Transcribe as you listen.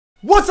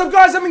What's up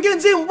guys, I'm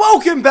Mackenzie and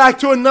welcome back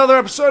to another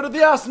episode of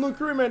the Arsenal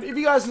Crewman. If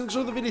you guys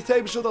enjoyed the video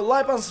today, be sure to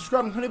like button,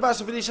 subscribe and comment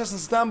some video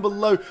suggestions down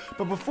below.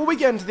 But before we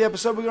get into the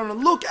episode, we're going to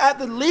look at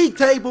the league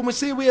table and we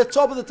see we are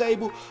top of the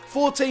table,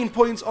 14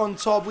 points on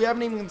top. We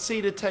haven't even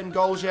conceded 10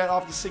 goals yet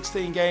after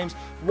 16 games.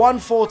 Won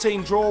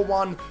 14, draw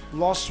 1,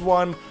 lost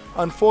 1,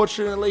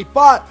 unfortunately.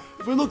 But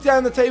if we look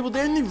down the table,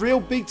 the only real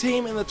big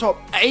team in the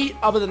top 8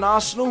 other than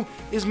Arsenal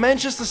is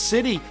Manchester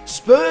City.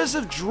 Spurs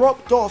have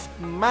dropped off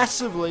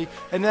massively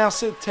and now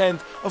sit 10th.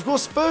 Of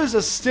course, Spurs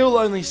are still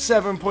only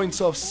 7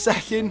 points off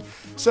second.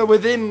 So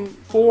within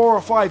 4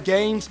 or 5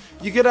 games,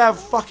 you could have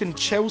fucking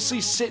Chelsea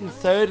sitting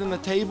 3rd in the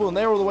table and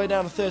they're all the way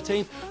down to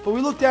 13th. But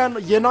we look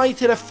down,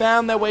 United have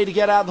found their way to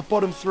get out of the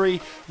bottom 3.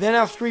 They're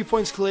now 3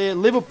 points clear.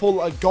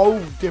 Liverpool a goal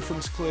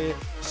difference clear.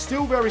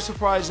 Still very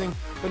surprising.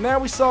 But now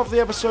we start off the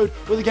episode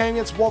with a game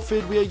against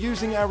Watford. We are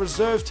using our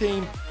reserve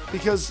team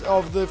because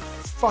of the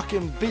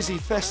fucking busy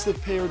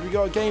festive period. We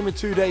got a game in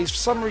 2 days. For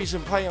some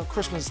reason playing on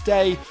Christmas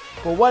Day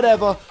or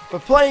whatever.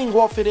 But playing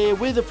Watford here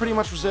with a pretty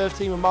much reserve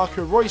team and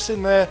Marco Reus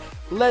in there.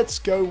 Let's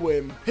go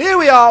win. Here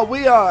we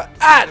are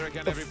at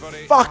the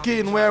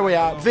fucking, where are we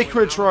at?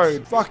 Vicarage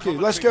Road. Fuck you,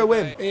 let's go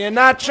win.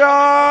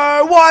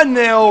 Iheanacho,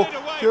 1-0.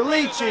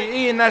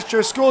 Kalichi,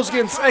 Iheanacho scores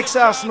against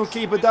ex-Arsenal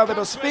keeper David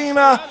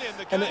Ospina.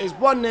 And it is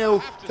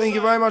 1-0. Thank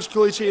you very much,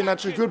 Kalichi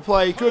Iheanacho.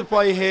 Good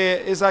play here.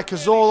 Is that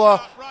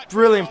Cazorla?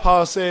 Brilliant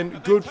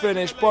passing, good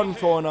finish, bottom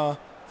corner.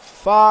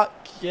 Fuck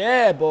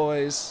yeah,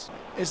 boys.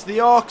 It's the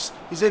Ox,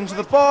 he's into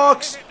the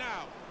box.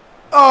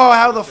 Oh,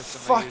 how the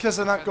fuck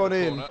hasn't that gone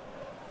in?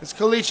 It's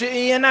Kalichi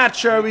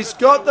Iheanacho. He's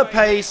got the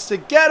pace to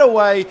get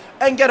away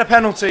and get a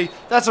penalty.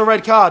 That's a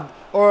red card.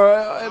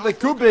 Or it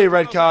could be a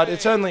red card.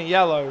 It's only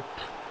yellow.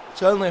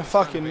 It's only a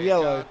fucking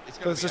yellow.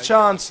 But it's a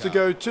chance to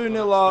go 2-0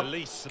 up.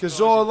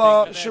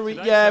 Cazorla. Should we?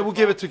 Yeah, we'll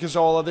give it to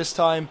Cazorla this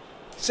time.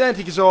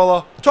 Santi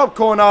Cazorla. Top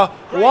corner.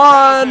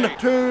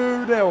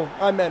 1-2-0.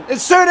 I meant.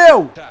 It's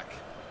 2-0.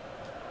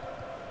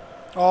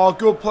 Oh,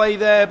 good play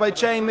there by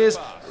Chambers.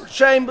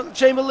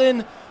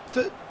 Chamberlain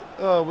to...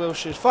 Oh,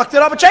 Wilshere fucked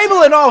it up.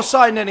 Chamberlain! Oh,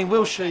 side netting.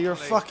 Wilshere, you're a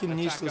fucking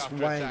useless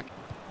wank.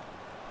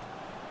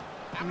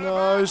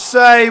 No,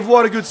 save.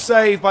 What a good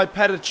save by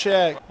Petr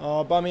Cech.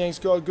 Oh, Aubameyang's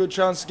got a good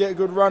chance to get a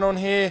good run on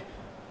here.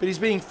 But he's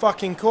being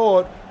fucking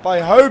caught by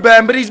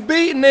Hoban. But he's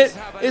beaten it.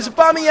 It's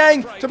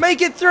Aubameyang to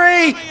make it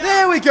 3.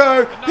 There we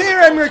go.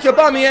 Pierre-Emerick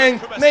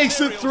Aubameyang makes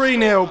it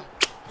 3-0.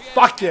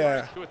 Fuck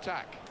yeah.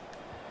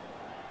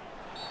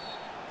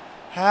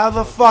 How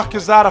the fuck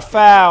is that a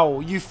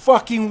foul? You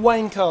fucking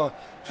wanker.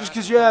 Just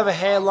because you have a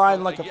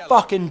hairline like a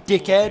fucking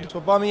dickhead.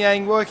 So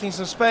Aubameyang working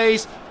some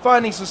space,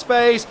 finding some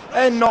space,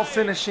 and not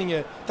finishing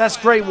it. That's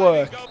great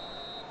work.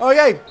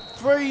 Okay,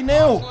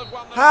 3-0.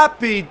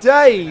 Happy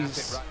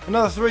days.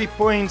 Another 3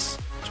 points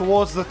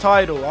towards the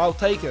title. I'll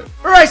take it.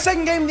 Alright,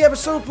 second game of the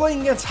episode,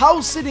 playing against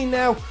Hull City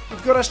now.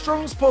 We've got our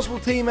strongest possible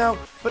team out,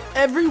 but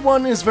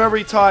everyone is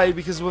very tired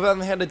because we've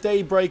only had a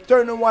day break.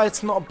 Don't know why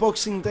it's not a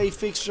Boxing Day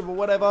fixture, but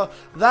whatever.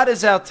 That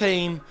is our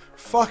team.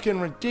 Fucking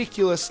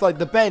ridiculous, like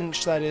the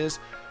bench, that is.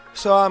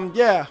 So,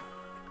 yeah,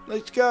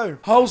 let's go.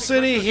 Hull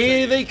City,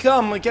 here they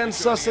come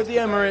against us at the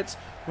Emirates.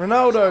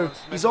 Ronaldo,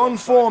 he's on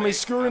form,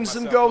 he's scoring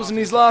some goals in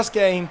his last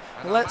game.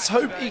 Let's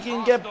hope he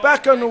can get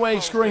back on the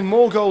way, scoring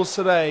more goals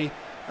today.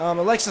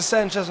 Alexis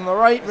Sanchez on the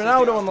right,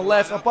 Ronaldo on the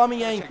left,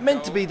 Aubameyang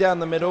meant to be down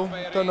the middle.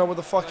 Don't know what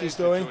the fuck he's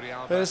doing.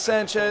 But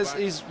Sanchez,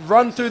 he's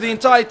run through the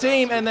entire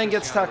team and then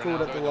gets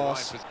tackled at the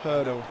last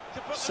hurdle.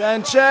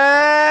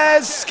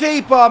 Sanchez,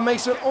 keeper,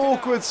 makes an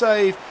awkward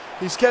save.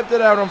 He's kept it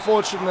out,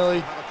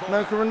 unfortunately.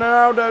 Now can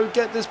Ronaldo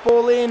get this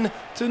ball in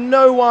to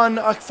no one?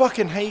 I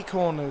fucking hate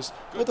corners.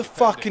 What the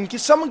fuck? Can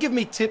someone give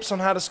me tips on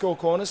how to score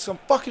corners? I'm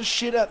fucking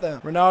shit at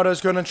them. Ronaldo's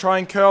going to try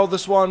and curl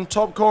this one.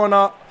 Top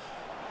corner.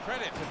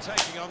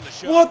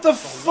 What the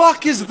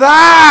fuck is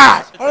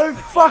that? I don't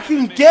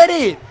fucking get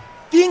it.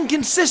 The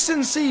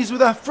inconsistencies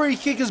with our free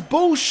kick is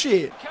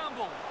bullshit.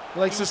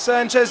 Alexis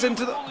Sanchez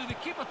into the...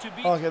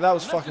 Okay, that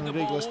was fucking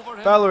ridiculous.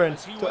 Bellerin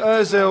to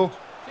Ozil.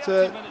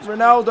 To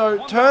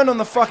Ronaldo, turn on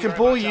the fucking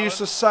ball, you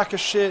useless sack of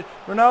shit.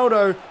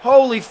 Ronaldo,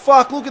 holy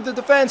fuck, look at the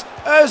defense.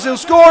 Ozil,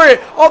 score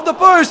it, off the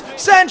boost.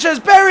 Sanchez,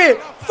 bury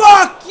it.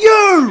 Fuck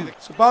you!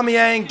 So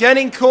Aubameyang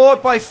getting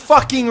caught by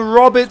fucking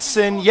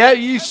Robertson. Yeah,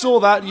 you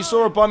saw that. You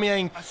saw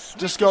Aubameyang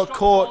just got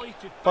caught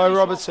by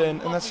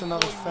Robertson, and that's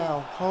another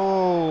foul.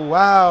 Oh,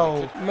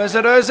 wow.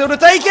 Mesut Ozil to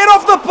take it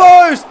off the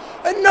post,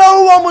 and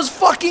no one was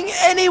fucking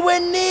anywhere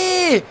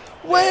near.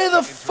 Where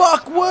the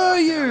fuck were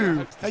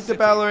you? Take the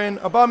Bellerin.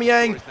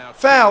 Aubameyang.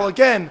 Foul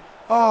again.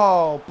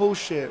 Oh,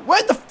 bullshit.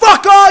 Where the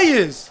fuck are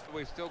you?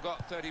 We've still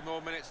got 30 more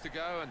minutes to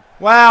go. And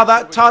wow,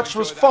 that touch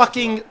was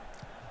fucking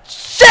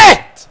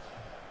shit.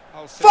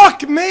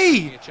 Fuck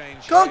me.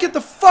 Can't get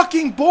the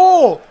fucking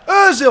ball.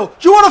 Ozil,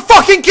 do you want to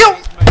fucking kill?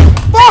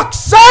 fuck's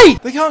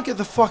sake! They can't get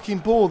the fucking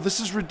ball. This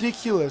is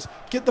ridiculous.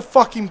 Get the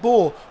fucking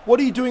ball. What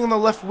are you doing on the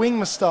left wing,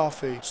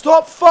 Mustafi?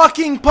 Stop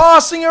fucking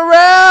passing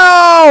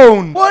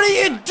around! What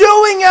are you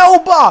doing,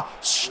 Elba?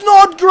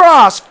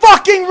 Snodgrass!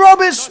 Fucking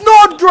Robert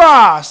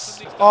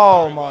Snodgrass!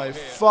 Oh my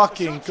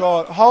fucking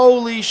god.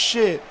 Holy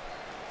shit.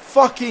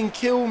 Fucking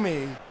kill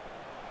me.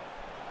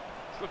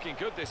 Looking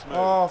good, this move.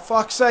 Oh,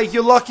 fuck's sake.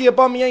 You're lucky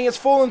Aubameyang has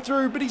fallen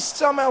through, but he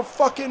somehow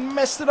fucking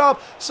messed it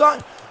up. So,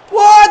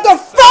 what the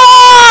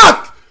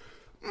fuck?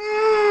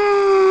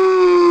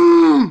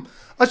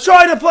 I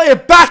tried to play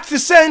it back to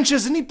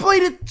Sanchez, and he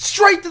played it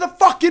straight to the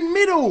fucking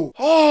middle.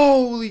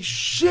 Holy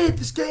shit.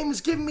 This game is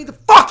giving me the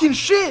fucking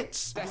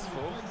shits.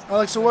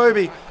 Alex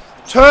Iwobi.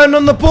 Turn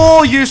on the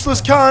ball,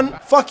 useless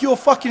cunt. Fuck your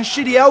fucking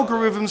shitty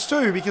algorithms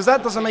too, because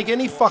that doesn't make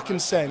any fucking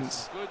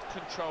sense.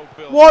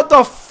 What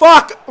the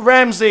fuck,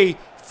 Ramsey?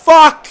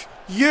 Fuck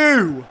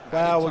you!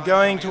 Wow, we're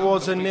going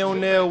towards a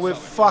 0-0 with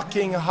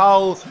fucking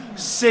Hull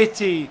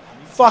City.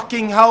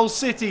 Fucking Hull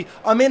City.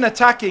 I'm in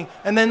attacking,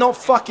 and they're not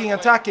fucking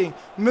attacking.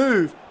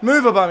 Move.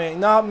 Move above me.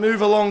 Nah,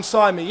 move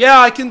alongside me. Yeah,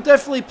 I can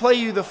definitely play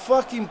you the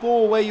fucking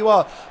ball where you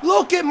are.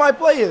 Look at my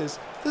players.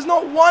 There's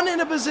not one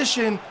in a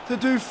position to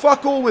do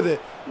fuck all with it.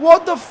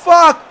 What the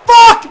fuck?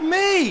 Fuck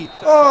me!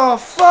 Oh,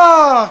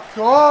 fuck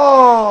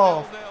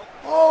off.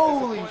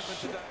 Holy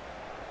shit.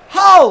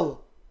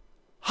 Hull!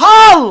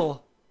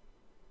 Hull!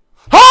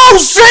 Hull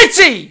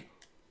City!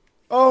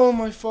 Oh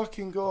my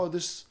fucking god,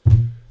 this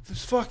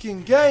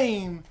fucking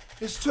game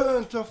is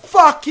turned to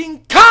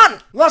fucking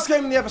cunt! Last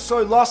game of the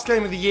episode, last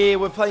game of the year,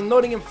 we're playing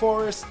Nottingham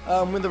Forest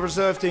with the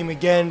reserve team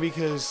again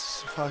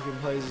because fucking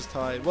players is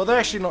tired. Well, they're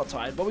actually not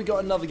tired, but we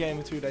got another game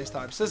in 2 days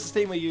time. So this is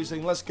the team we're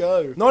using, let's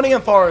go.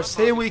 Nottingham Forest,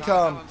 here we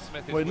come.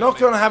 We're not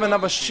gonna have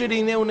another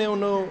shitty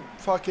 0-0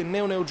 fucking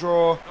 0-0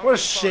 draw. What a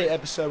shit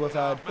episode we've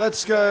had.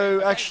 Let's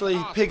go actually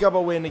pick up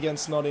a win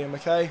against Nottingham,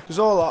 okay? Because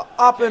all are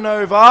up and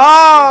over.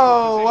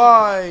 Oh,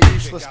 why?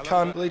 Useless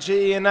cunt.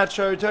 Luigi and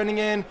Nacho turning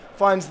in.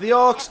 Finds the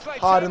Ox.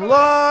 Hard and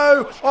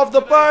low. Off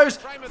the post.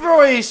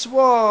 Royce.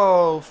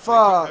 Whoa.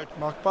 Fuck.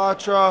 Mark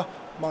Bartra.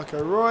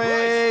 Marco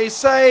Roy.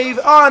 Save.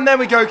 Oh, and then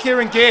we go.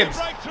 Kieran Gibbs,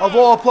 of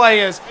all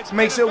players,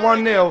 makes it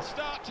 1-0.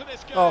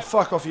 Oh,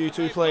 fuck off you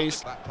two,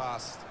 please.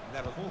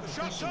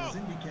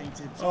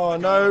 Oh,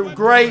 no.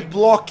 Great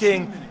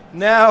blocking.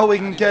 Now we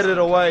can get it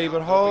away,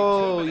 but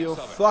oh, you're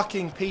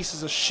fucking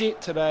pieces of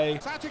shit today.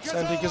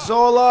 Santi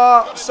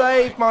Cazorla,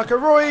 save. Marco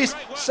Royce,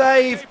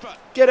 save.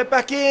 Get it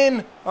back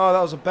in. Oh,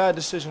 that was a bad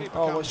decision.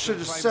 Oh, I should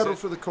have settled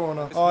for the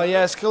corner. Oh,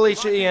 yes,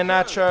 Kalicha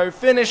Iheanacho.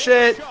 Finish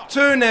it.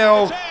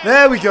 2-0.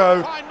 There we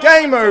go.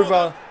 Game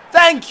over.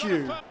 Thank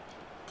you.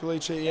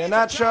 Kalicha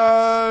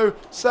Iheanacho.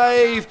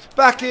 Save.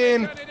 Back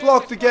in.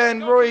 Blocked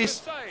again.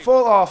 Royce.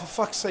 Fall off.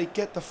 For fuck's sake,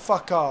 get the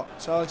fuck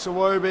up. So Alex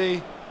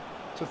Iwobi.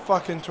 To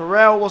fucking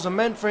Terrell. Wasn't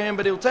meant for him,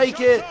 but he'll take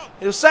it.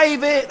 He'll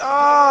save it.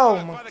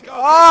 Oh my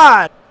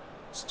god.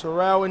 It's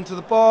Terrell into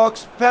the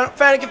box.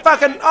 Fanikin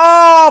fucking.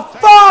 Oh,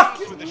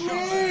 fuck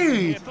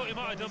me.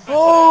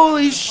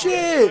 Holy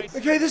shit.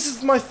 Okay, this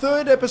is my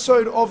 3rd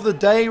episode of the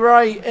day,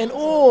 right? And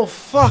all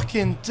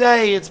fucking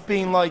day it's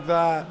been like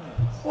that.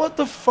 What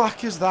the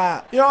fuck is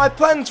that? You know, I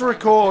planned to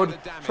record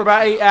for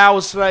about 8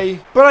 hours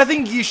today, but I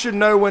think you should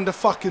know when to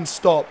fucking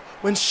stop.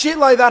 When shit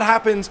like that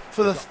happens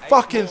for the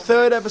fucking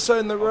 3rd episode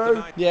in the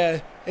row, yeah,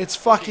 it's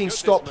fucking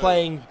stop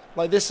playing.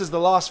 Like, this is the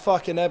last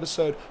fucking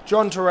episode.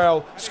 John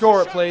Terrell,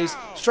 score it please.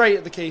 Straight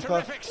at the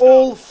keeper.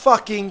 All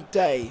fucking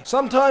day.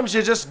 Sometimes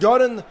you just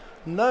gotta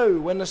know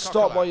when to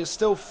stop while you're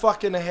still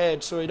fucking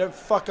ahead so you don't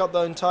fuck up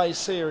the entire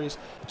series.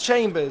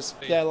 Chambers,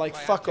 yeah, like,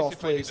 fuck off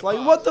please.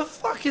 Like, what the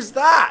fuck is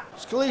that?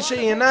 Kalicha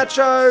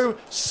Iheanacho,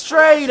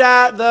 straight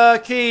at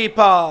the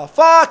keeper.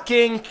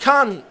 Fucking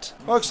cunt.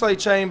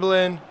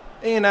 Oxlade-Chamberlain.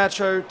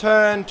 Iheanacho,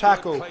 turn,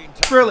 tackle.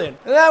 Brilliant.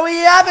 And there we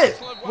have it.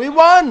 We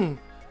won.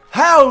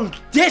 How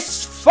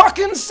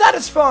fucking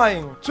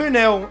satisfying.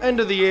 2-0, end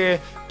of the year.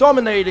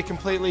 Dominated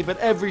completely, but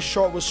every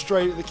shot was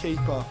straight at the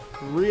keeper.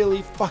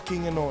 Really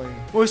fucking annoying.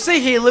 Well, we see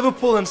here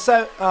Liverpool are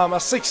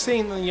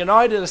 16th and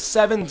United are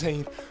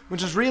 17th,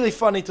 which is really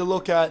funny to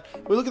look at.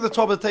 We look at the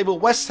top of the table.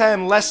 West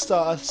Ham, Leicester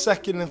are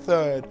 2nd and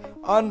 3rd.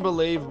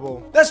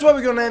 Unbelievable. That's where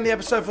we're going to end the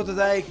episode for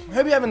today.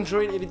 Hope you have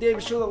enjoyed it. If you did,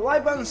 be sure to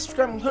like button,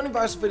 subscribe, and turn on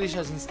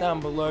notifications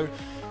down below.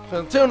 But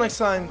until next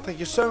time, thank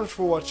you so much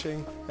for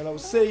watching, and I will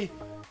see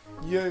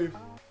you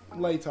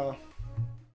later.